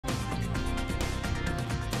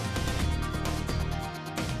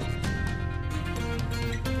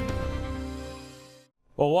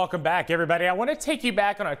Well, welcome back, everybody. I want to take you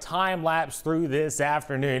back on a time lapse through this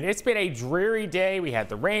afternoon. It's been a dreary day. We had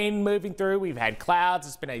the rain moving through. We've had clouds.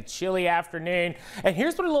 It's been a chilly afternoon. And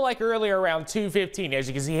here's what it looked like earlier around 2:15. As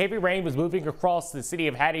you can see, heavy rain was moving across the city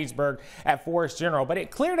of Hattiesburg at Forest General, but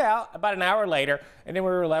it cleared out about an hour later, and then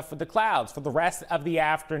we were left with the clouds for the rest of the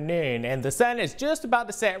afternoon. And the sun is just about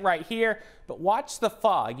to set right here, but watch the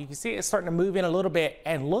fog. You can see it's starting to move in a little bit,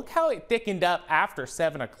 and look how it thickened up after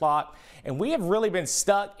 7 o'clock. And we have really been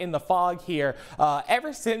stuck in the fog here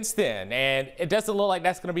ever since then, and it doesn't look like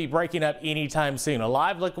that's going to be breaking up anytime soon. A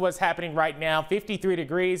live look at what's happening right now, 53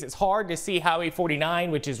 degrees. It's hard to see Highway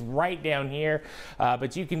 49, which is right down here,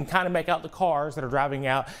 but you can kind of make out the cars that are driving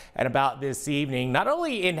out at about this evening. Not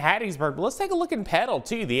only in Hattiesburg, but let's take a look in Petal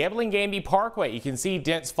too. The Evelyn Gandy Parkway, you can see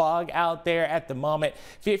dense fog out there at the moment.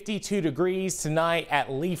 52 degrees tonight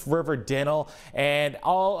at Leaf River Dental, and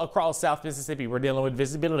all across South Mississippi we're dealing with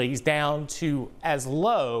visibilities down to as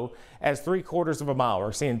low as 3/4 of a mile.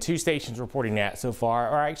 We're seeing 2 stations reporting that so far,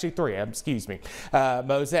 or actually 3, excuse me.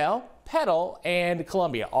 Moselle, Petal, and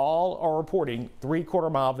Columbia all are reporting 3/4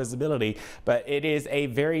 mile visibility, but it is a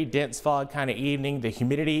very dense fog kind of evening. The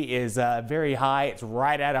humidity is very high. It's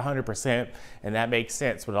right at 100%, and that makes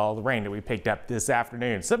sense with all the rain that we picked up this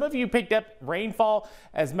afternoon. Some of you picked up rainfall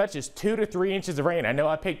as much as 2 to 3 inches of rain. I know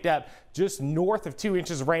I picked up just north of 2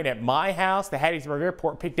 inches of rain at my house. The Hattiesburg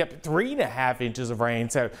Airport picked up 3.5 inches of rain,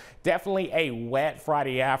 so definitely a wet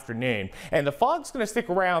Friday afternoon. And the fog's going to stick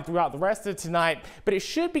around throughout the rest of tonight, but it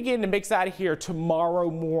should begin to mix out of here tomorrow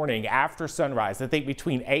morning after sunrise. I think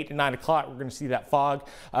between 8 and 9 o'clock, we're going to see that fog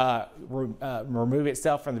remove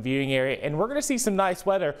itself from the viewing area, and we're going to see some nice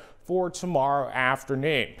weather for tomorrow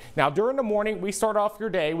afternoon. Now, during the morning, we start off your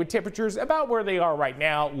day with temperatures about where they are right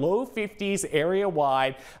now, low 50s area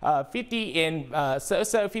wide, 50 in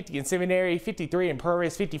Soso, 50 in Seminary, 53 in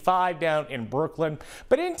Purvis, 55 down in Brooklyn.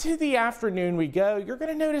 But into the afternoon we go, you're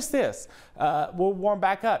going to notice this. We'll warm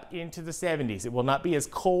back up into the 70s. It will not be as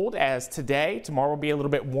cold as today. Tomorrow will be a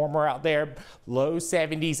little bit warmer out there, low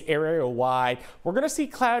 70s area wide. We're going to see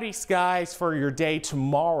cloudy skies for your day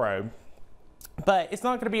tomorrow, but it's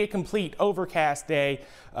not going to be a complete overcast day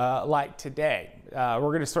like today. We're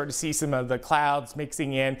going to start to see some of the clouds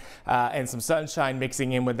mixing in and some sunshine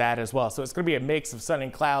mixing in with that as well. So it's going to be a mix of sun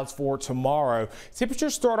and clouds for tomorrow.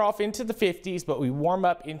 Temperatures start off into the 50s, but we warm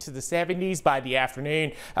up into the 70s by the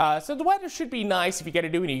afternoon. So the weather should be nice if you got to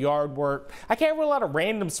do any yard work. I can't rule out a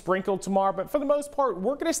random sprinkle tomorrow, but for the most part,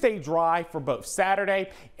 we're going to stay dry for both Saturday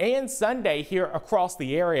and Sunday here across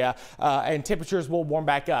the area, and temperatures will warm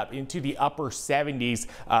back up into the upper 70s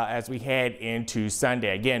as we head into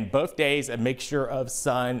Sunday. Again, both days a mixture of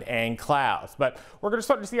sun and clouds, but we're going to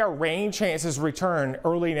start to see our rain chances return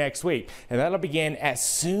early next week, and that'll begin as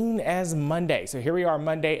soon as Monday. So here we are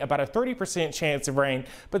Monday, about a 30% chance of rain,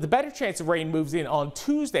 but the better chance of rain moves in on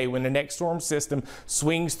Tuesday when the next storm system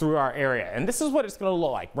swings through our area. And this is what it's going to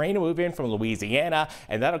look like. Rain will move in from Louisiana,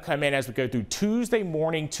 and that'll come in as we go through Tuesday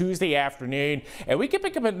morning, Tuesday afternoon, and we could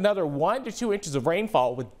pick up another 1 to 2 inches of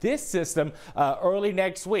rainfall with this system early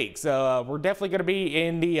next week. So we're definitely going to be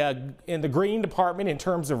in the green department in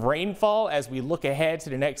terms of rainfall as we look ahead to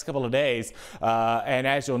the next couple of days. And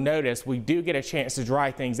as you'll notice, we do get a chance to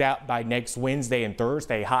dry things out by next Wednesday and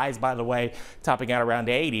Thursday. Highs, by the way, topping out around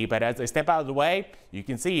 80. But as they step out of the way, you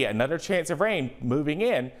can see another chance of rain moving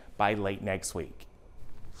in by late next week.